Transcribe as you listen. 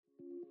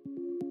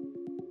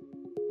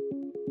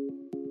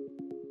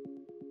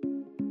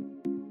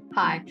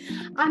Hi,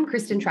 I'm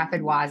Kristen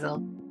Trafford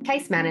Weisel,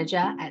 Case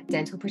Manager at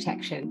Dental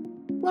Protection.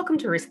 Welcome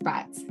to Risk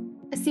Bites,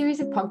 a series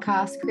of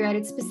podcasts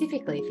created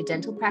specifically for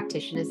dental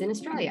practitioners in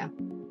Australia.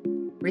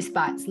 Risk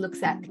Bites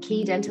looks at the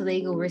key dental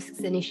legal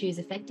risks and issues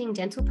affecting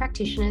dental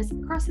practitioners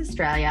across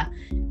Australia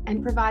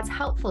and provides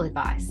helpful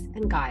advice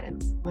and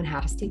guidance on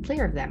how to steer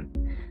clear of them,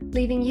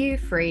 leaving you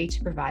free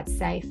to provide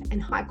safe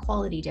and high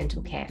quality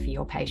dental care for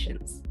your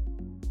patients.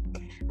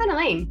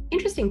 Annalene,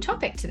 interesting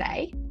topic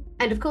today.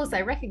 And of course, I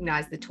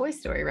recognise the Toy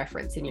Story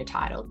reference in your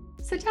title.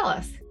 So tell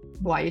us,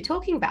 why are you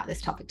talking about this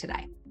topic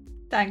today?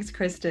 Thanks,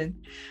 Kristen.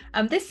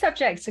 This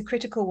subject's a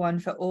critical one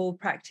for all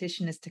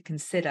practitioners to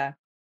consider.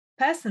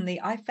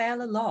 Personally, I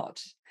fail a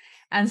lot,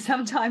 and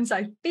sometimes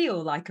I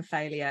feel like a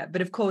failure,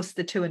 but of course,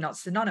 the two are not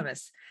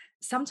synonymous.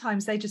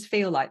 Sometimes they just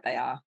feel like they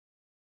are.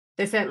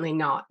 They're certainly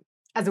not.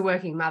 As a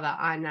working mother,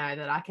 I know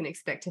that I can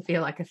expect to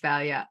feel like a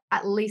failure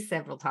at least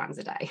several times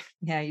a day.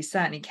 Yeah, you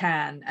certainly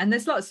can. And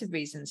there's lots of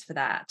reasons for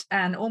that.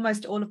 And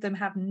almost all of them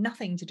have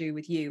nothing to do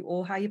with you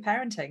or how you're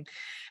parenting.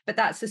 But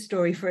that's a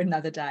story for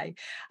another day.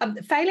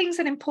 Failing is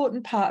an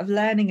important part of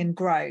learning and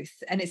growth.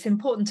 And it's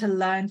important to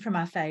learn from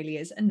our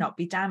failures and not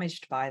be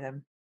damaged by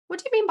them. What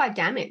do you mean by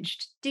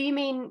damaged? Do you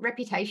mean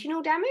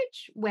reputational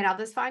damage when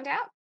others find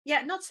out?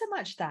 Yeah, not so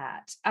much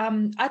that.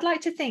 I'd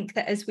like to think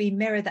that as we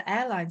mirror the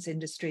airlines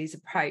industry's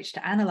approach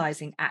to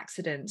analysing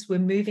accidents, we're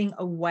moving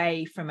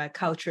away from a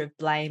culture of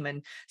blame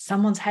and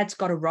someone's head's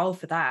got a roll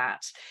for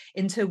that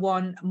into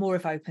one more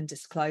of open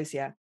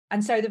disclosure.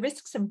 And so the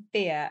risks and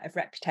fear of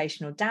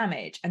reputational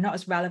damage are not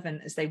as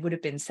relevant as they would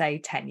have been, say,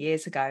 10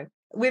 years ago.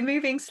 We're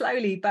moving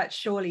slowly but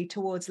surely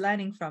towards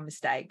learning from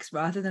mistakes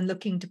rather than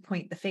looking to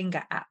point the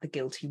finger at the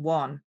guilty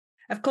one.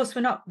 Of course,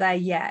 we're not there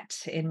yet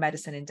in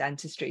medicine and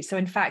dentistry. So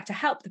in fact, to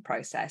help the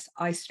process,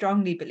 I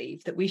strongly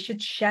believe that we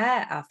should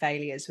share our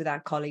failures with our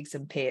colleagues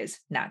and peers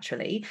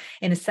naturally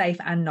in a safe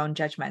and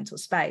non-judgmental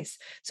space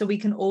so we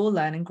can all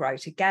learn and grow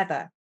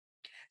together.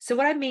 So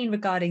what I mean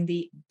regarding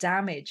the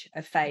damage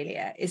of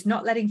failure is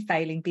not letting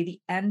failing be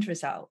the end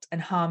result and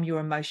harm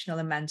your emotional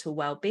and mental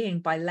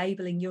well-being by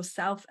labeling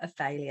yourself a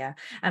failure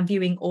and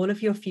viewing all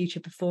of your future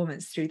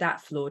performance through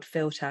that flawed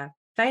filter.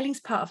 Failing's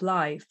part of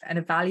life and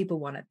a valuable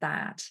one at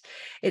that.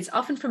 It's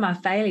often from our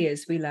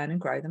failures we learn and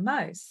grow the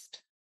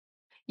most.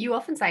 You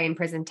often say in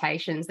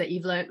presentations that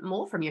you've learnt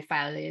more from your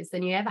failures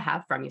than you ever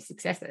have from your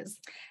successes.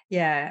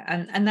 Yeah,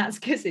 and that's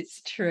because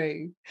it's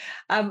true.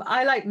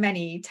 I, like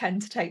many,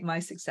 tend to take my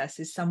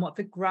successes somewhat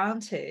for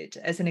granted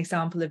as an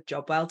example of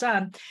job well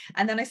done.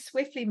 And then I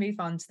swiftly move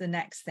on to the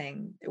next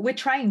thing. We're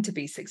trained to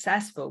be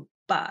successful,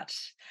 but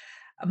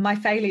my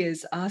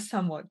failures are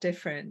somewhat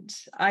different.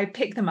 I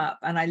pick them up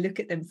and I look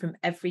at them from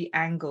every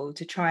angle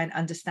to try and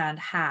understand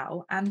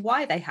how and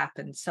why they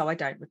happened so I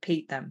don't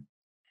repeat them.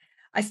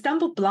 I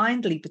stumble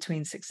blindly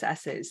between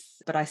successes,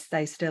 but I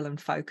stay still and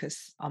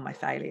focus on my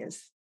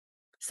failures.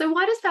 So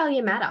why does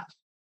failure matter?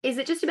 Is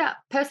it just about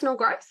personal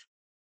growth?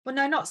 Well,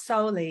 no, not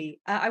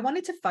solely. I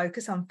wanted to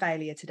focus on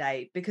failure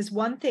today because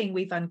one thing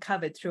we've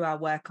uncovered through our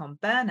work on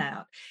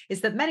burnout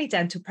is that many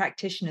dental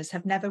practitioners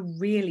have never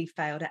really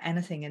failed at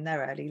anything in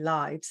their early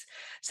lives.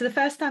 So the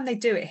first time they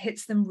do, it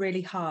hits them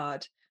really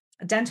hard.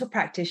 Dental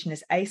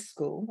practitioners ace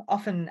school,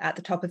 often at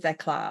the top of their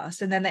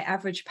class, and then they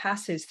average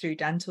passes through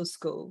dental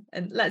school.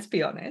 And let's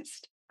be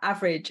honest,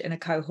 average in a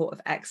cohort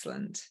of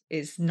excellent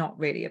is not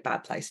really a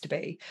bad place to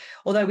be,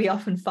 although we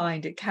often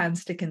find it can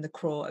stick in the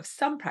craw of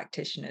some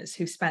practitioners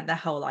who've spent their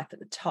whole life at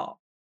the top.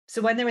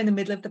 So when they're in the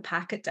middle of the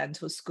pack at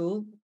dental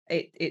school,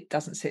 it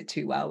doesn't sit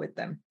too well with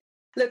them.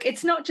 Look,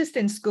 it's not just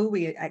in school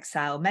we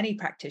excel. Many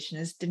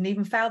practitioners didn't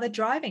even fail their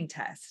driving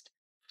test.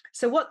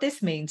 So what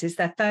this means is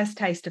their first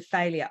taste of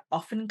failure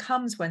often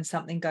comes when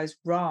something goes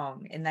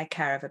wrong in their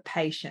care of a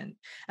patient.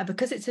 And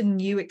because it's a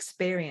new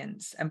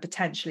experience and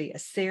potentially a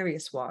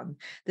serious one,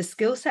 the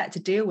skill set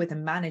to deal with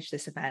and manage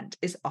this event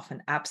is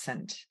often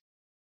absent.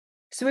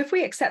 So if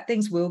we accept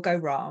things will go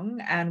wrong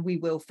and we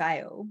will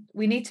fail,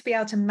 we need to be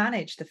able to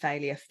manage the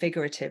failure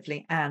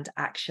figuratively and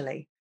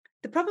actually.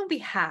 The problem we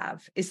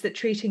have is that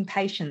treating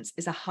patients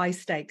is a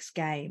high-stakes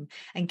game,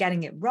 and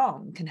getting it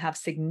wrong can have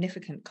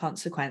significant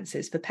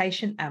consequences for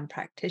patient and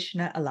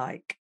practitioner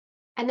alike.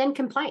 And then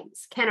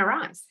complaints can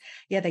arise.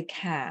 Yeah, they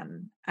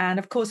can. And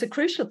of course, a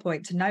crucial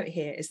point to note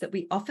here is that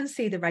we often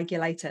see the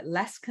regulator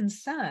less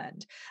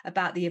concerned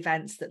about the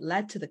events that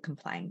led to the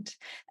complaint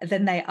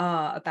than they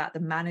are about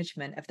the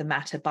management of the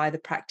matter by the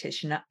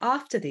practitioner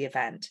after the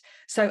event.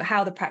 So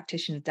how the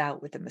practitioner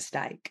dealt with the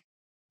mistake.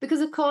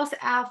 Because, of course,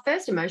 our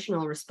first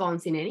emotional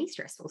response in any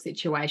stressful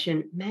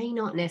situation may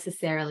not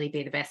necessarily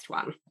be the best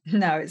one.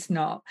 No, it's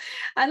not.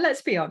 And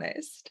let's be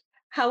honest.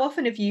 How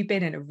often have you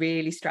been in a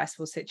really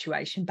stressful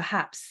situation?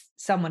 Perhaps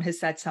someone has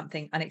said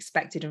something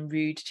unexpected and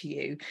rude to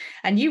you,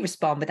 and you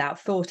respond without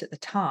thought at the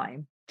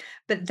time,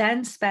 but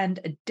then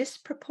spend a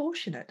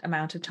disproportionate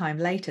amount of time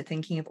later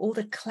thinking of all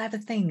the clever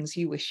things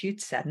you wish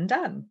you'd said and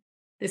done.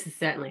 This has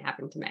certainly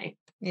happened to me.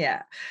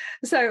 Yeah.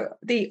 So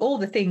the all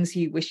the things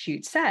you wish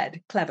you'd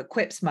said, clever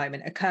quips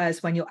moment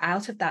occurs when you're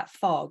out of that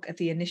fog of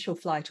the initial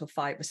flight or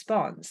fight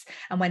response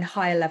and when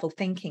higher level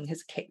thinking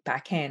has kicked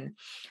back in.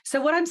 So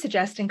what I'm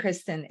suggesting,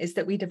 Kristen, is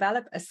that we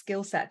develop a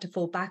skill set to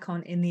fall back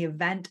on in the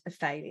event of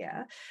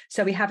failure.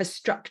 So we have a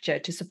structure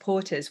to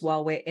support us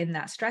while we're in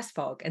that stress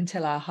fog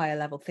until our higher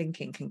level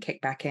thinking can kick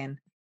back in.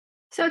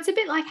 So it's a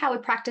bit like how we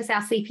practice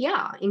our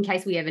CPR in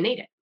case we ever need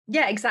it.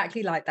 Yeah,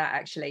 exactly like that,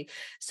 actually.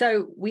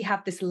 So we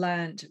have this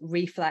learned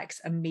reflex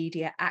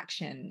immediate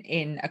action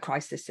in a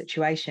crisis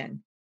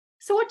situation.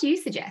 So what do you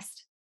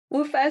suggest?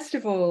 Well, first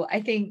of all, I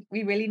think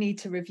we really need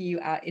to review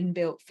our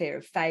inbuilt fear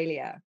of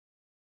failure.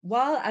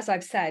 While, as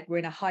I've said, we're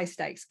in a high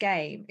stakes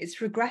game,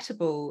 it's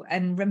regrettable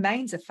and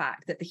remains a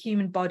fact that the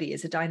human body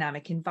is a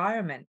dynamic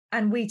environment.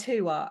 And we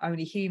too are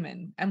only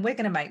human, and we're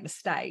going to make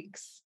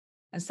mistakes.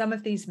 And some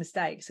of these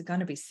mistakes are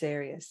going to be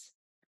serious.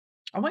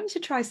 I want you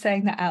to try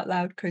saying that out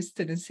loud,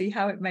 Kristen, and see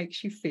how it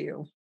makes you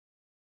feel.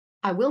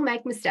 I will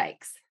make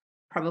mistakes,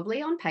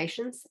 probably on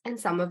patients, and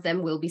some of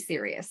them will be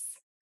serious.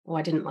 Oh,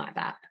 I didn't like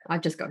that.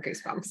 I've just got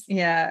goosebumps.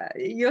 Yeah,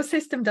 your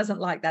system doesn't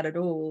like that at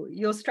all.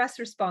 Your stress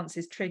response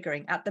is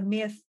triggering at the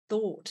mere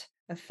thought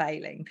of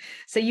failing.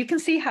 So you can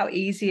see how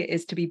easy it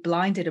is to be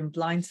blinded and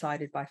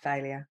blindsided by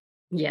failure.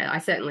 Yeah, I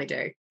certainly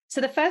do. So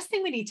the first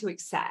thing we need to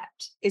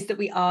accept is that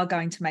we are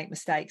going to make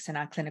mistakes in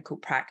our clinical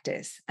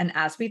practice. And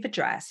as we've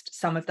addressed,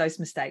 some of those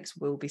mistakes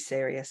will be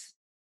serious.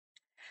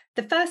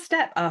 The first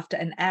step after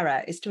an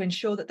error is to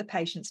ensure that the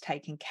patient's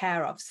taken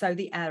care of, so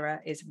the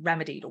error is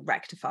remedied or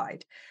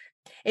rectified.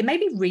 It may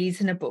be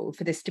reasonable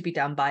for this to be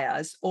done by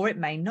us, or it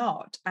may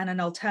not, and an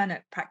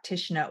alternate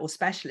practitioner or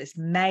specialist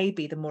may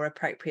be the more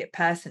appropriate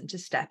person to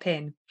step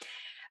in.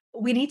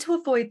 We need to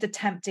avoid the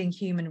tempting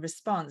human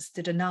response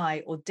to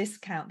deny or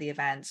discount the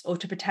events or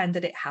to pretend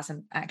that it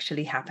hasn't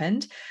actually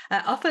happened.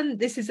 Often,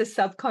 this is a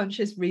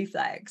subconscious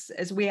reflex,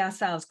 as we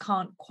ourselves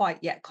can't quite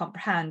yet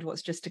comprehend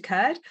what's just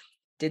occurred.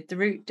 Did the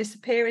root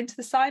disappear into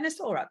the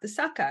sinus or up the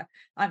sucker?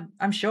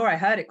 I'm sure I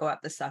heard it go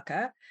up the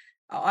sucker.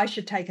 I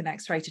should take an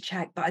x-ray to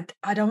check, but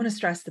I don't want to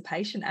stress the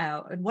patient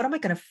out. And what am I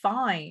going to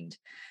find?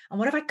 And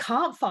what if I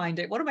can't find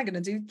it? What am I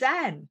going to do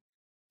then?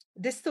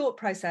 This thought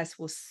process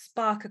will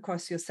spark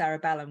across your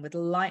cerebellum with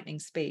lightning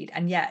speed,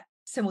 and yet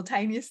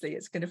simultaneously,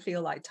 it's going to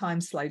feel like time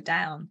slowed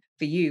down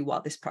for you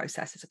while this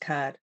process has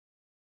occurred.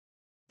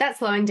 That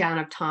slowing down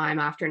of time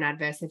after an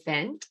adverse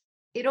event,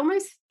 it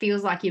almost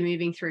feels like you're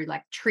moving through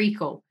like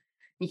treacle.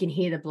 You can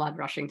hear the blood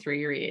rushing through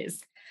your ears.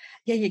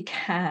 Yeah, you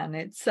can.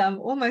 It's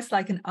almost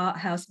like an art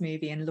house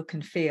movie in look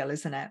and feel,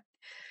 isn't it?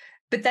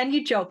 But then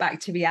you jolt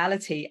back to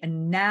reality,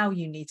 and now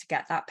you need to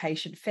get that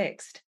patient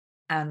fixed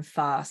and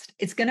fast.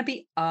 It's going to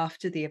be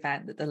after the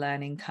event that the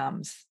learning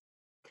comes.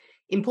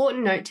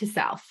 Important note to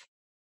self.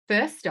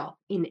 First stop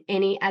in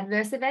any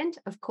adverse event,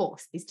 of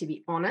course, is to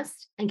be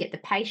honest and get the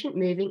patient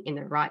moving in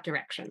the right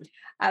direction.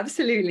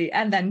 Absolutely.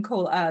 And then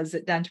call us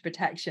at Dental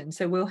Protection.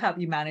 So we'll help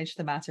you manage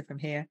the matter from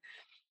here.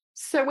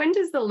 So when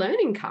does the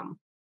learning come?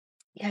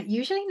 Yeah,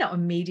 usually not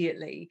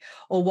immediately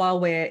or while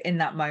we're in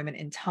that moment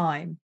in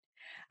time.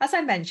 As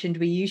I mentioned,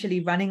 we're usually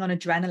running on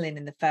adrenaline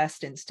in the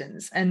first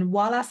instance. And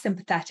while our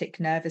sympathetic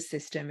nervous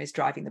system is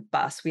driving the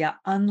bus, we are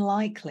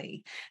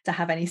unlikely to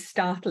have any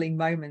startling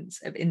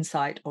moments of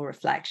insight or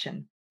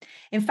reflection.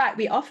 In fact,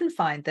 we often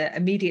find that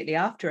immediately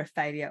after a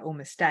failure or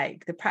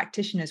mistake, the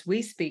practitioners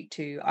we speak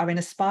to are in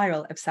a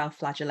spiral of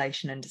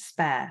self-flagellation and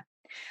despair.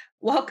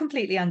 While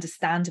completely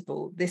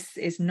understandable, this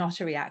is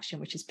not a reaction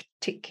which is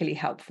particularly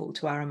helpful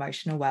to our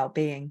emotional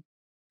well-being.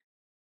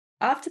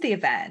 After the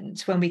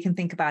event, when we can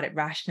think about it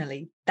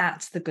rationally,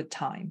 that's the good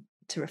time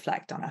to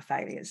reflect on our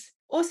failures.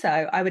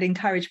 Also, I would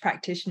encourage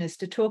practitioners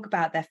to talk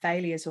about their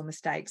failures or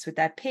mistakes with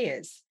their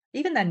peers,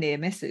 even their near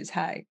misses,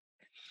 hey?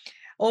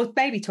 Or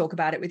maybe talk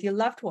about it with your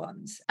loved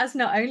ones, as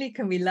not only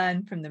can we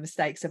learn from the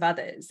mistakes of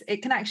others,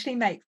 it can actually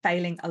make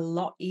failing a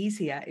lot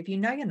easier if you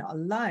know you're not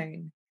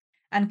alone.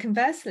 And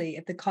conversely,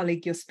 if the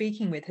colleague you're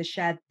speaking with has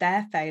shared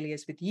their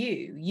failures with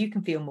you, you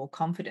can feel more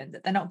confident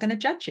that they're not going to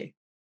judge you.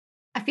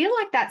 I feel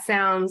like that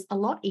sounds a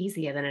lot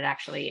easier than it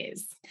actually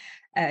is.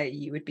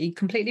 You would be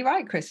completely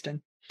right,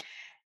 Kristen.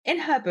 In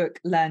her book,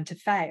 Learn to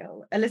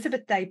Fail,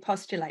 Elizabeth Day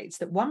postulates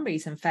that one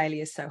reason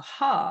failure is so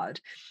hard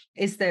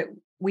is that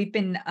we've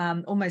been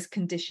almost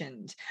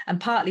conditioned, and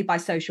partly by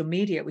social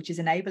media, which is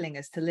enabling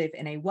us to live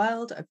in a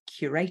world of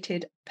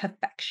curated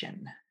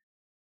perfection.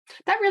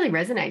 That really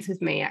resonates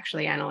with me,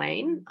 actually,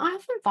 Annalene. I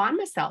often find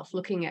myself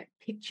looking at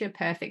picture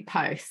perfect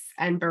posts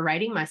and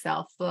berating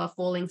myself for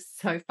falling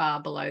so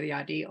far below the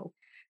ideal.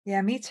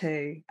 Yeah, me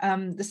too.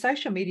 The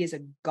social media is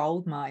a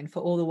goldmine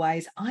for all the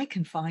ways I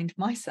can find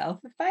myself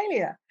a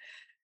failure.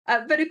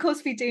 But of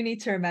course, we do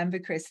need to remember,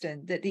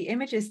 Kristen, that the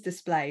images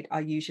displayed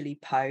are usually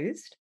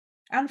posed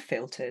and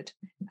filtered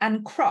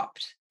and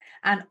cropped,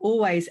 and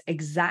always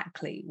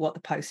exactly what the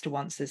poster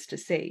wants us to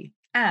see,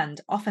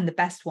 and often the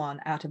best one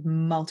out of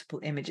multiple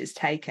images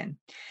taken.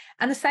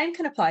 And the same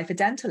can apply for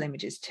dental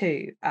images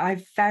too.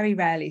 I very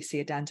rarely see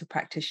a dental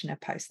practitioner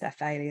post their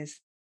failures.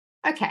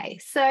 Okay,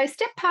 so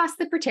step past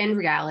the pretend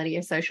reality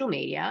of social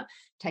media,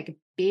 take a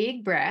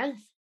big breath,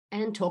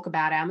 and talk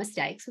about our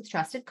mistakes with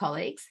trusted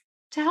colleagues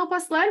to help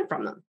us learn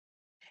from them.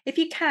 If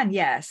you can,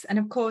 yes. And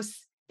of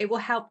course, it will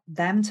help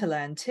them to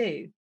learn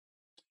too.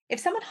 If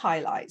someone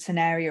highlights an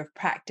area of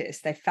practice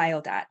they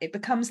failed at, it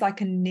becomes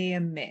like a near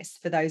miss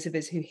for those of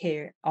us who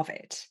hear of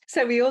it.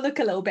 So we all look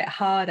a little bit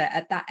harder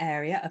at that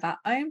area of our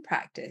own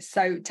practice.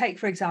 So take,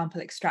 for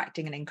example,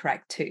 extracting an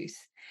incorrect tooth.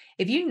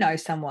 If you know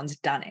someone's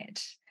done it,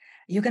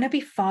 you're going to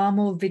be far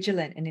more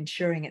vigilant in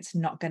ensuring it's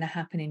not going to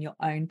happen in your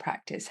own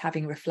practice,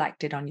 having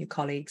reflected on your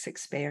colleague's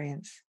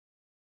experience.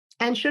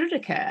 And should it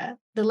occur,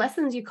 the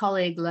lessons your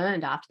colleague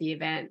learned after the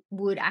event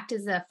would act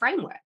as a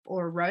framework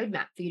or a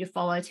roadmap for you to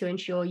follow to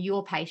ensure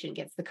your patient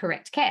gets the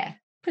correct care.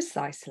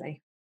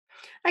 Precisely.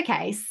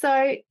 Okay,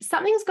 so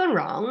something's gone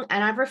wrong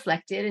and I've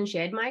reflected and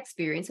shared my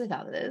experience with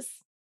others.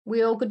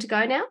 We all good to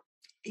go now?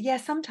 Yeah,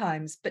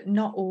 sometimes, but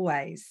not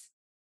always.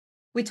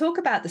 We talk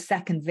about the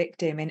second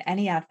victim in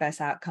any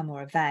adverse outcome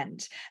or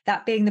event,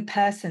 that being the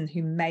person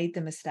who made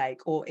the mistake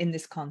or, in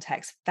this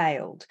context,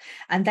 failed.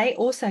 And they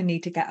also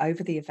need to get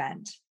over the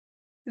event.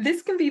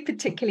 This can be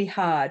particularly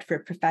hard for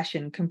a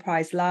profession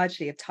comprised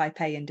largely of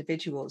type A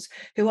individuals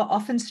who are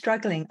often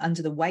struggling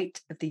under the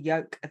weight of the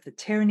yoke of the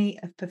tyranny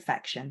of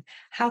perfection.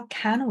 How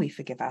can we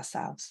forgive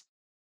ourselves?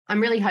 I'm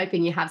really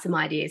hoping you have some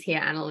ideas here,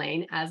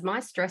 Annalene, as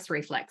my stress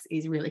reflex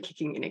is really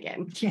kicking in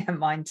again. Yeah,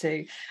 mine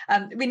too.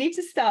 We need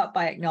to start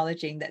by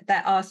acknowledging that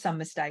there are some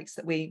mistakes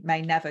that we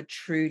may never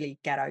truly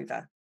get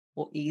over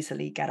or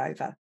easily get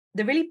over.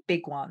 The really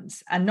big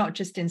ones, and not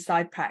just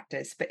inside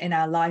practice, but in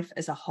our life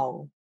as a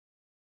whole.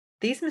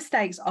 These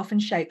mistakes often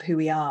shape who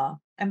we are,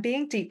 and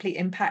being deeply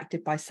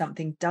impacted by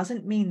something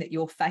doesn't mean that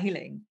you're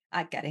failing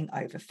at getting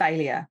over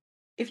failure.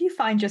 If you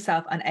find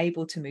yourself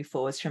unable to move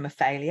forwards from a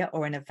failure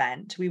or an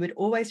event, we would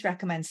always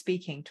recommend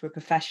speaking to a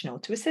professional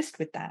to assist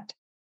with that.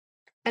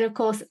 And of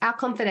course, our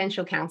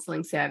confidential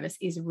counselling service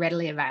is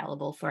readily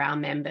available for our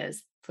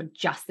members for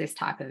just this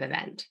type of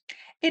event.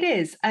 It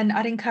is, and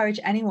I'd encourage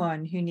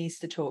anyone who needs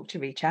to talk to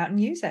reach out and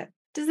use it.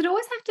 Does it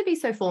always have to be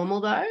so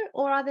formal though,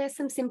 or are there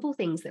some simple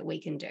things that we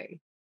can do?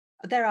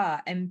 There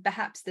are, and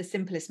perhaps the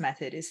simplest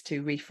method is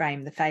to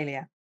reframe the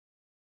failure.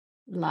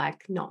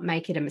 Like not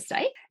make it a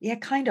mistake? Yeah,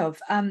 kind of.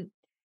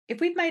 If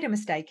we've made a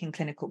mistake in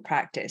clinical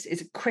practice,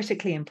 it's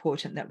critically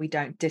important that we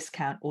don't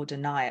discount or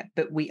deny it,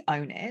 but we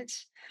own it.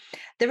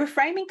 The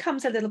reframing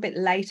comes a little bit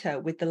later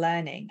with the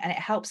learning, and it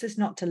helps us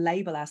not to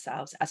label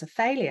ourselves as a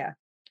failure.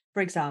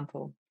 For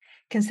example,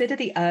 consider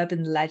the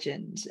urban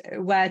legend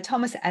where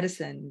Thomas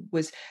Edison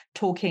was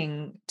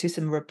talking to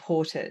some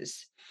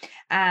reporters,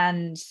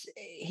 and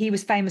he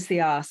was famously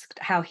asked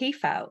how he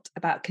felt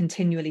about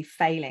continually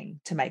failing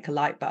to make a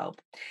light bulb.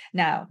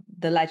 Now,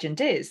 the legend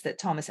is that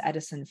Thomas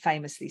Edison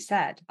famously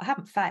said, "I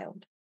haven't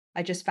failed.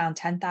 I just found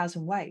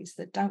 10,000 ways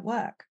that don't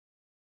work."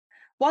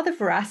 While the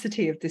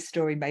veracity of this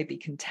story may be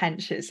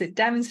contentious, it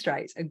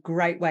demonstrates a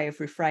great way of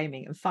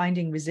reframing and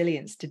finding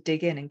resilience to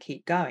dig in and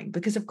keep going,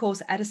 because, of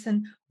course,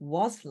 Edison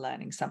was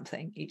learning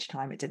something each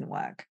time it didn't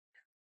work.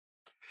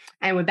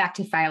 And we're back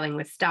to failing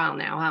with style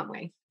now, aren't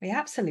we? We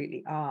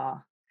absolutely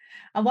are.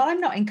 And while I'm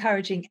not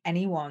encouraging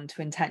anyone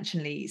to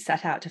intentionally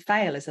set out to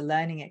fail as a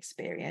learning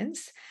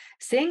experience,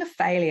 seeing a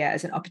failure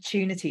as an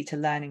opportunity to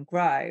learn and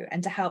grow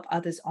and to help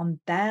others on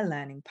their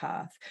learning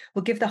path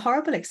will give the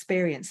horrible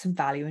experience some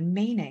value and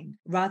meaning,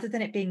 rather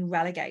than it being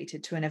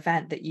relegated to an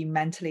event that you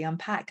mentally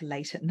unpack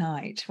late at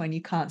night when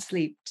you can't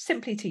sleep,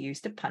 simply to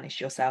use to punish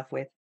yourself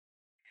with.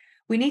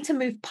 We need to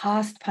move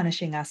past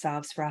punishing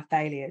ourselves for our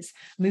failures,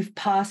 move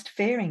past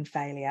fearing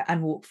failure,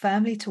 and walk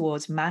firmly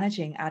towards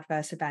managing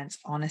adverse events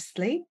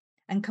honestly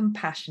and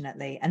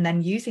compassionately, and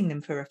then using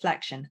them for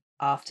reflection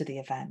after the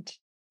event.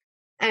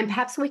 And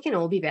perhaps we can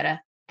all be better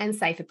and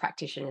safer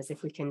practitioners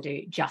if we can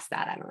do just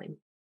that, Annalene.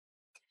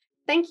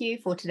 Thank you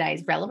for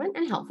today's relevant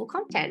and helpful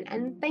content,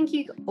 and thank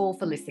you all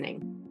for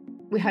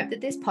listening. We hope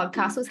that this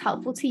podcast was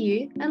helpful to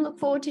you and look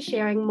forward to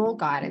sharing more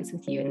guidance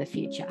with you in the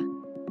future.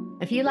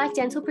 If you like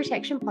Dental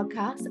Protection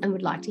podcasts and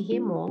would like to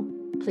hear more,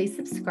 please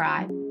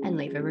subscribe and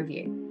leave a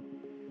review.